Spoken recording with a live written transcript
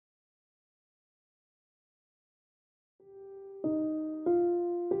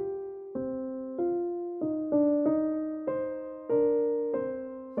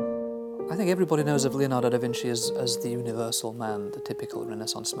think everybody knows of Leonardo da Vinci as the universal man, the typical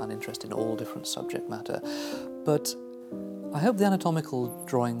Renaissance man interested in all different subject matter. But I hope the anatomical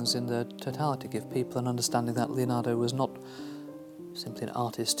drawings in their totality give people an understanding that Leonardo was not simply an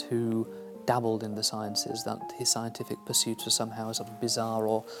artist who dabbled in the sciences, that his scientific pursuits were somehow a sort of bizarre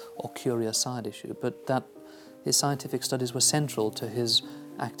or curious side issue, but that his scientific studies were central to his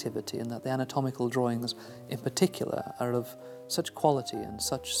activity, and that the anatomical drawings in particular are of such quality and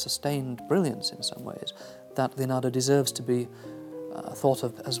such sustained brilliance in some ways that Leonardo deserves to be thought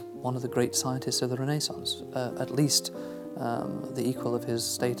of as one of the great scientists of the Renaissance, at least the equal of his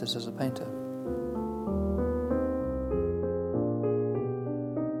status as a painter.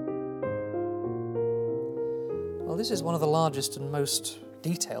 Well, this is one of the largest and most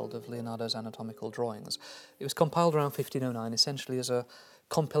detailed of Leonardo's anatomical drawings. It was compiled around 1509, essentially as a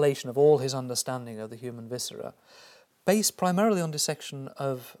compilation of all his understanding of the human viscera, based primarily on dissection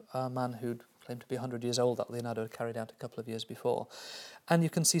of a man who'd claimed to be 100 years old that Leonardo had carried out a couple of years before. And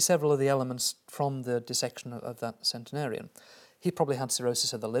you can see several of the elements from the dissection of that centenarian. He probably had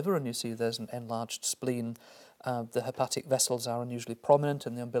cirrhosis of the liver, and you see there's an enlarged spleen. The hepatic vessels are unusually prominent,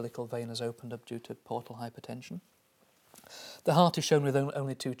 and the umbilical vein has opened up due to portal hypertension. The heart is shown with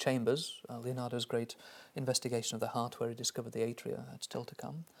only two chambers. Leonardo's great investigation of the heart, where he discovered the atria, that's still to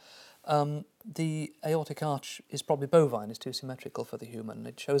come. The aortic arch is probably bovine, it's too symmetrical for the human.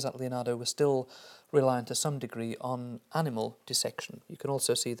 It shows that Leonardo was still reliant to some degree on animal dissection. You can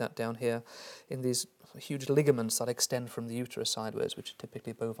also see that down here in these huge ligaments that extend from the uterus sideways, which are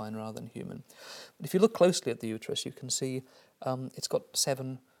typically bovine rather than human. But if you look closely at the uterus, you can see it's got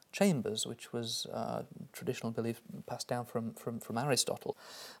 7 chambers, which was traditional belief passed down from Aristotle.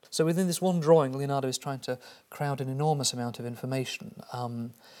 So within this one drawing, Leonardo is trying to crowd an enormous amount of information,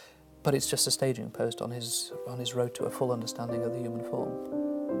 but it's just a staging post on his road to a full understanding of the human form.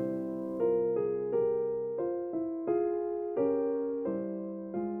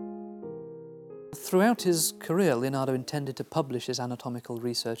 Throughout his career, Leonardo intended to publish his anatomical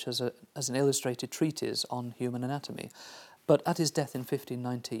research as an illustrated treatise on human anatomy. But at his death in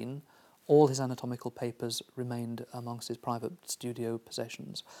 1519, all his anatomical papers remained amongst his private studio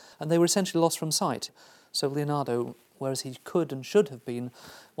possessions, and they were essentially lost from sight. So Leonardo, whereas he could and should have been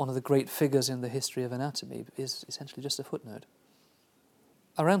one of the great figures in the history of anatomy, is essentially just a footnote.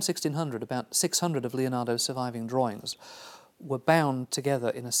 Around 1600, about 600 of Leonardo's surviving drawings were bound together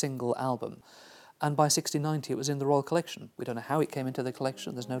in a single album, and by 1690 it was in the royal collection. We don't know how it came into the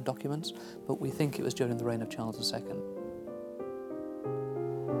collection, there's no documents, but we think it was during the reign of Charles II.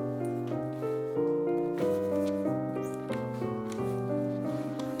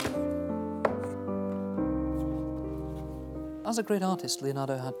 As a great artist,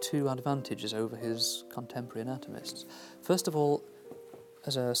 Leonardo had 2 advantages over his contemporary anatomists. First of all,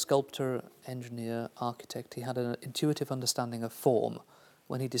 as a sculptor, engineer, architect, he had an intuitive understanding of form.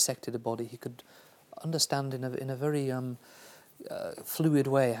 When he dissected a body, he could understand in a very fluid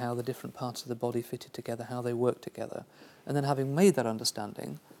way how the different parts of the body fitted together, how they worked together. And then having made that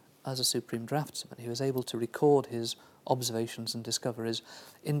understanding, as a supreme draftsman, he was able to record his observations and discoveries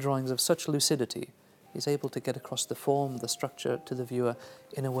in drawings of such lucidity. He's able to get across the form, the structure to the viewer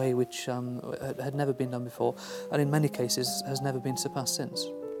in a way which had never been done before, and in many cases has never been surpassed since.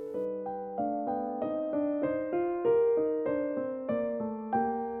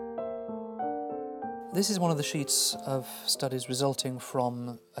 This is one of the sheets of studies resulting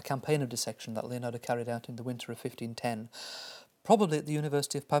from a campaign of dissection that Leonardo carried out in the winter of 1510, probably at the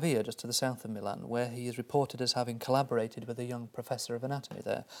University of Pavia, just to the south of Milan, where he is reported as having collaborated with a young professor of anatomy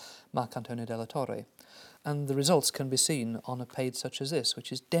there, Marcantonio della Torre. And the results can be seen on a page such as this,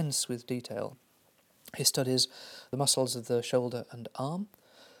 which is dense with detail. He studies the muscles of the shoulder and arm,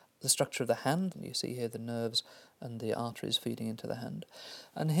 the structure of the hand, and you see here the nerves and the arteries feeding into the hand.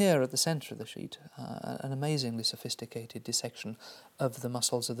 And here at the centre of the sheet, an amazingly sophisticated dissection of the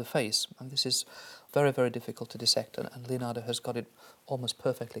muscles of the face. And this is very, very difficult to dissect, and Leonardo has got it almost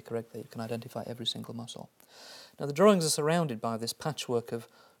perfectly correct there. You can identify every single muscle. Now the drawings are surrounded by this patchwork of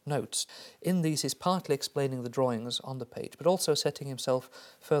notes. In these he's partly explaining the drawings on the page, but also setting himself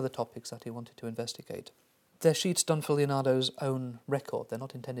further topics that he wanted to investigate. They're sheets done for Leonardo's own record. They're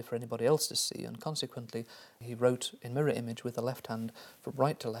not intended for anybody else to see, and consequently he wrote in mirror image with the left hand from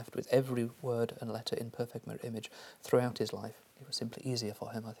right to left with every word and letter in perfect mirror image throughout his life. It was simply easier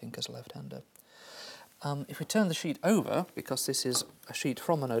for him, I think, as a left-hander. If we turn the sheet over, because this is a sheet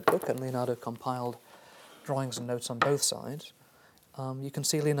from a notebook and Leonardo compiled drawings and notes on both sides, you can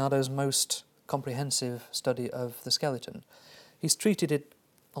see Leonardo's most comprehensive study of the skeleton. He's treated it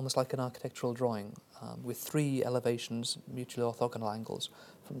almost like an architectural drawing, with 3 elevations, mutually orthogonal angles,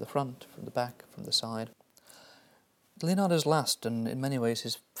 from the front, from the back, from the side. Leonardo's last, and in many ways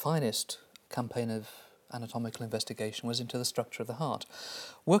his finest, campaign of anatomical investigation was into the structure of the heart.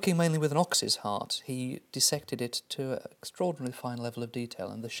 Working mainly with an ox's heart, he dissected it to an extraordinarily fine level of detail,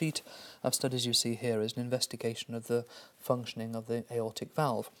 and the sheet of studies you see here is an investigation of the functioning of the aortic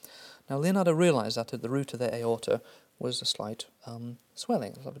valve. Now, Leonardo realised that at the root of the aorta was a slight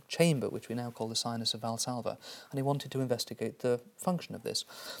swelling, a sort of chamber which we now call the sinus of Valsalva, and he wanted to investigate the function of this.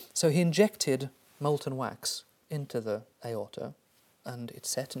 So he injected molten wax into the aorta, and it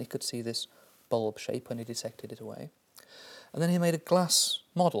set, and he could see this bulb shape when he dissected it away. And then he made a glass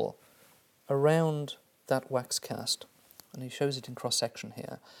model around that wax cast, and he shows it in cross-section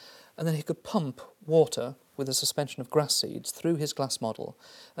here. And then he could pump water with a suspension of grass seeds through his glass model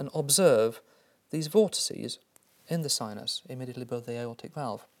and observe these vortices in the sinus immediately above the aortic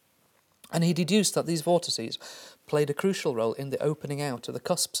valve. And he deduced that these vortices played a crucial role in the opening out of the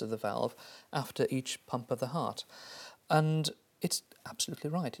cusps of the valve after each pump of the heart. And it's absolutely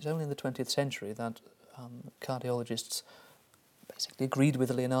right. It's only in the 20th century that cardiologists basically agreed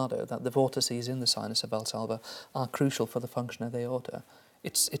with Leonardo that the vortices in the sinus of Valsalva are crucial for the function of the aorta.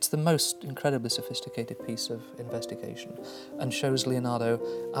 It's the most incredibly sophisticated piece of investigation and shows Leonardo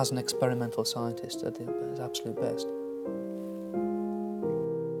as an experimental scientist at his absolute best.